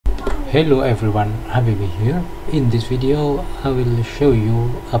Hello everyone, Habibi here. In this video I will show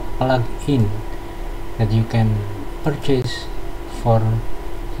you a plugin that you can purchase for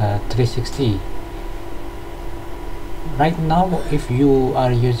 360. Right now, if you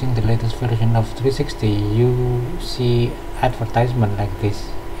are using the latest version of 360, you see advertisement like this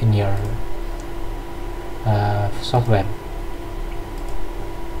in your software,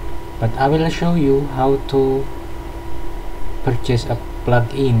 but I will show you how to purchase a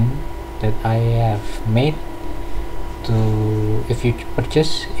plugin that I have made. If you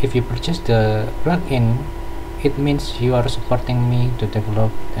purchase the plugin, it means you are supporting me to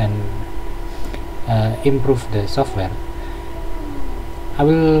develop and improve the software. I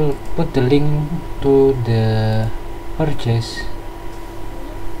will put the link to the purchase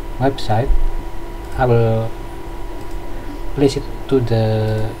website. I will place it to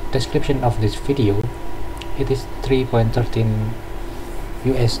the description of this video. It is 3.13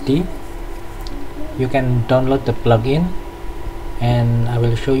 USD. You can download the plugin and I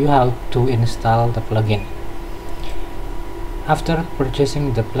will show you how to install the plugin. After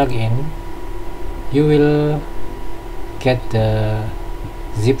purchasing the plugin, you will get the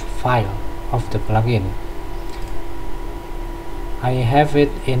zip file of the plugin. I have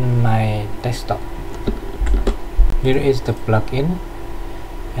it in my desktop. Here is the plugin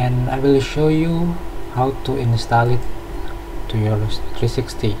and I will show you how to install it to your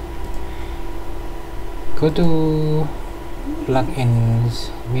 360. Go to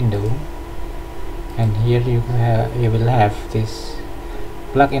plugins window and here you will have this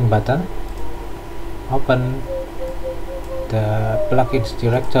plugin button. Open the plugins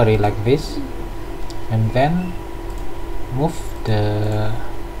directory like this and then move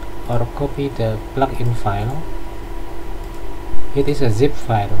or copy the plugin file. It is a zip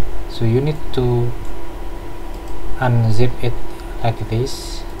file, so you need to unzip it like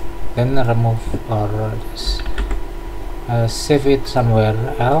this, then remove or save it somewhere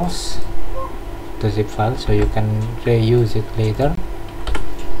else, the zip file, so you can reuse it later,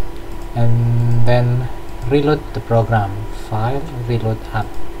 and then reload the program. File, reload app.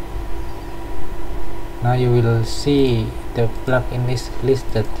 Now you will see the plugin is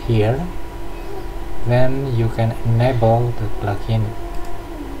listed here. Then you can enable the plugin.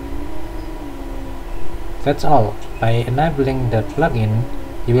 That's all. By enabling the plugin,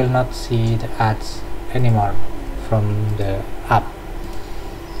 you will not see the ads anymore from the app.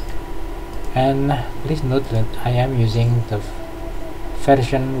 And please note that I am using the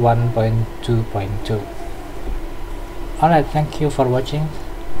version 1.2.2. Alright, thank you for watching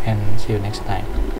and see you next time.